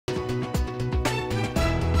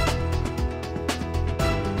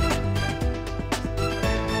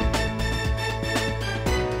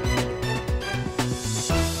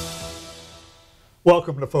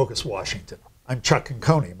Welcome to Focus Washington. I'm Chuck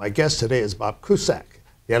Conconi. My guest today is Bob Cusack,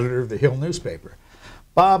 the editor of the Hill newspaper.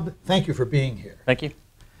 Bob, thank you for being here. Thank you.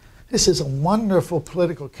 This is a wonderful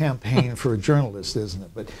political campaign for a journalist, isn't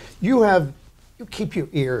it? But you keep your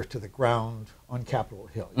ear to the ground on Capitol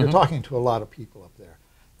Hill. You're talking to a lot of people up there.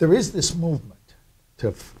 There is this movement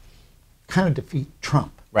to kind of defeat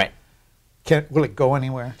Trump. Right. Will it go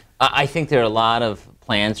anywhere? I think there are a lot of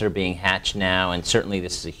plans that are being hatched now, and certainly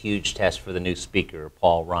this is a huge test for the new Speaker,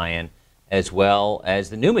 Paul Ryan, as well as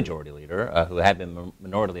the new Majority Leader, who had been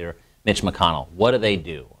Minority Leader, Mitch McConnell. What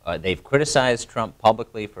do? They've criticized Trump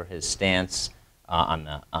publicly for his stance on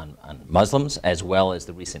Muslims, as well as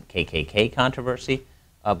the recent KKK controversy,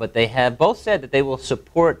 but they have both said that they will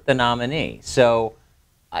support the nominee. So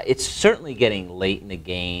it's certainly getting late in the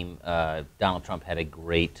game. Donald Trump had a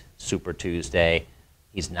great Super Tuesday.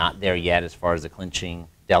 He's not there yet as far as the clinching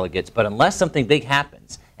delegates, but unless something big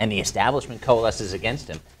happens and the establishment coalesces against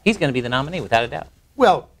him, he's going to be the nominee without a doubt.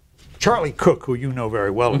 Well, Charlie Cook, who you know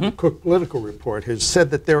very well, in the Cook Political Report, has said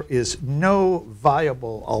that there is no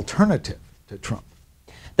viable alternative to Trump.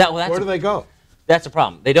 Where do they go? That's a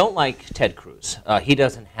problem. They don't like Ted Cruz. He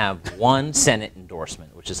doesn't have one Senate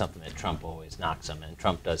endorsement, which is something that Trump always knocks him, and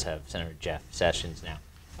Trump does have Senator Jeff Sessions now.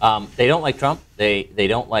 They don't like Trump. They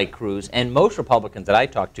don't like Cruz. And most Republicans that I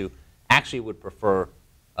talk to actually would prefer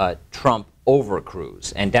Trump over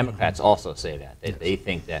Cruz. And Democrats also say that. They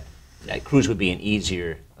think that Cruz would be an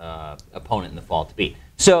easier opponent in the fall to beat.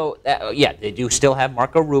 So, yeah, they do still have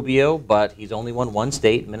Marco Rubio, but he's only won one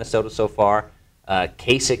state, Minnesota, so far.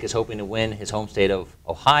 Cusack is hoping to win his home state of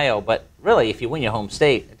Ohio. But really, if you win your home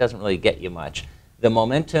state, it doesn't really get you much. The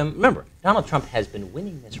momentum, remember, Donald Trump has been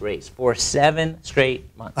winning this race for 7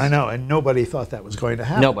 straight months. I know, and nobody thought that was going to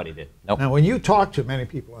happen. Nobody did. Nope. Now, when you talked to many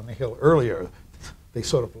people on the Hill earlier, they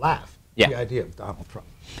sort of laughed at the idea of Donald Trump.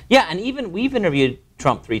 Yeah, and we've interviewed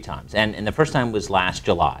Trump 3 times, and the first time was last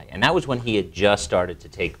July, and that was when he had just started to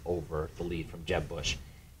take over the lead from Jeb Bush.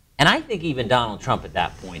 And I think even Donald Trump at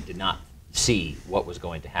that point did not see what was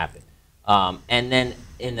going to happen. And then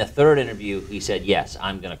in the 3rd interview, he said, yes,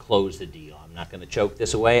 I'm going to close the deal. I'm not going to choke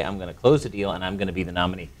this away. I'm going to close the deal, and I'm going to be the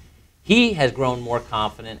nominee. He has grown more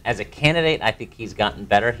confident. As a candidate, I think he's gotten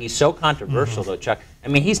better. He's so controversial, though, Chuck. I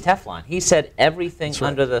mean, he's Teflon. He said everything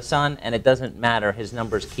under the sun, and it doesn't matter. His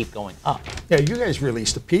numbers keep going up. Yeah, you guys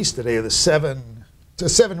released a piece today of the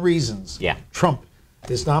seven reasons Trump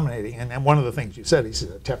is nominating. And one of the things you said, he's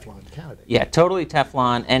a Teflon candidate. Yeah, totally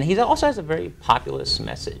Teflon. And he also has a very populist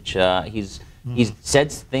message. He's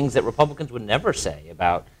said things that Republicans would never say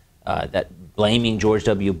about that blaming George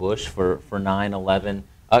W. Bush for 9/11.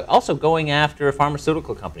 Also going after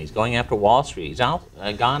pharmaceutical companies, going after Wall Street. He's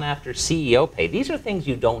gone after CEO pay. These are things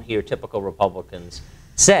you don't hear typical Republicans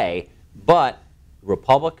say, but the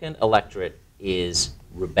Republican electorate is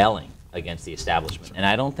rebelling against the establishment. And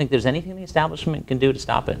I don't think there's anything the establishment can do to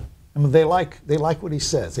stop it. I mean, they like what he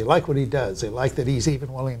says. They like what he does. They like that he's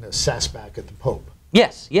even willing to sass back at the Pope.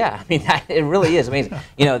 Yes, yeah. I mean, it really is amazing.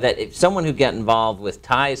 You know, that if someone who got involved with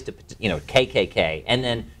ties to, KKK and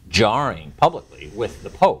then jarring publicly with the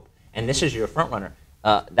Pope, and this is your front runner,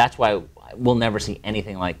 that's why we'll never see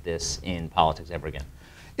anything like this in politics ever again.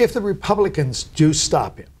 If the Republicans do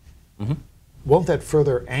stop him, won't that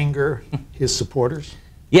further anger his supporters?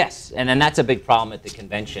 Yes, and then that's a big problem at the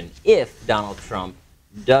convention. If Donald Trump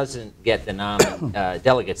doesn't get the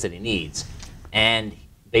delegates that he needs, and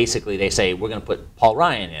basically they say, we're going to put Paul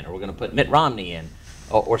Ryan in, or we're going to put Mitt Romney in,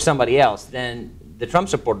 or somebody else, then the Trump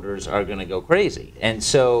supporters are going to go crazy. And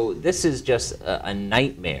so this is just a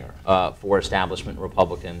nightmare for establishment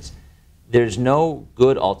Republicans. There's no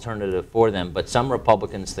good alternative for them, but some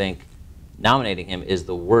Republicans think nominating him is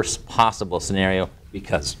the worst possible scenario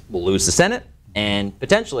because we'll lose the Senate, and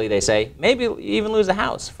potentially, they say, maybe even lose the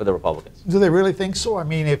House for the Republicans. Do they really think so? I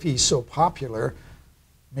mean, if he's so popular,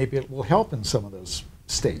 maybe it will help in some of those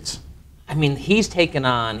states. I mean, he's taken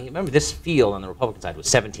on, remember this field on the Republican side was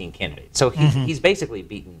 17 candidates. So he's basically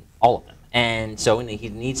beaten all of them. And so he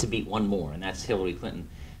needs to beat one more, and that's Hillary Clinton.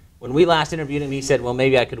 When we last interviewed him, he said, well,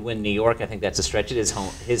 maybe I could win New York. I think that's a stretch. It is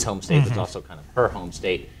his home state, but it's also kind of her home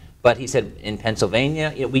state. But he said in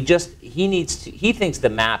Pennsylvania, he thinks the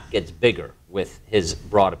map gets bigger with his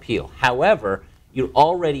broad appeal. However, you're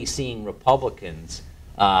already seeing Republicans,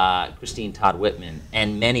 Christine Todd Whitman,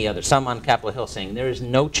 and many others, some on Capitol Hill, saying there is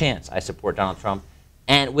no chance I support Donald Trump.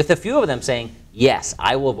 And with a few of them saying, yes,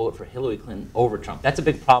 I will vote for Hillary Clinton over Trump. That's a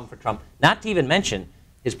big problem for Trump, not to even mention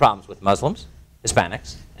his problems with Muslims,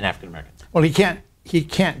 Hispanics, and African Americans. Well, he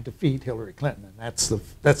can't defeat Hillary Clinton, and that's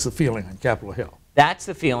the feeling on Capitol Hill. That's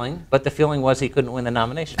the feeling, but the feeling was he couldn't win the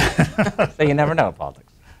nomination. So you never know in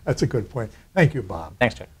politics. That's a good point. Thank you, Bob.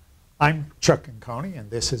 Thanks, Chuck. I'm Chuck Conconi, and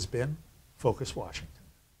this has been Focus Washington.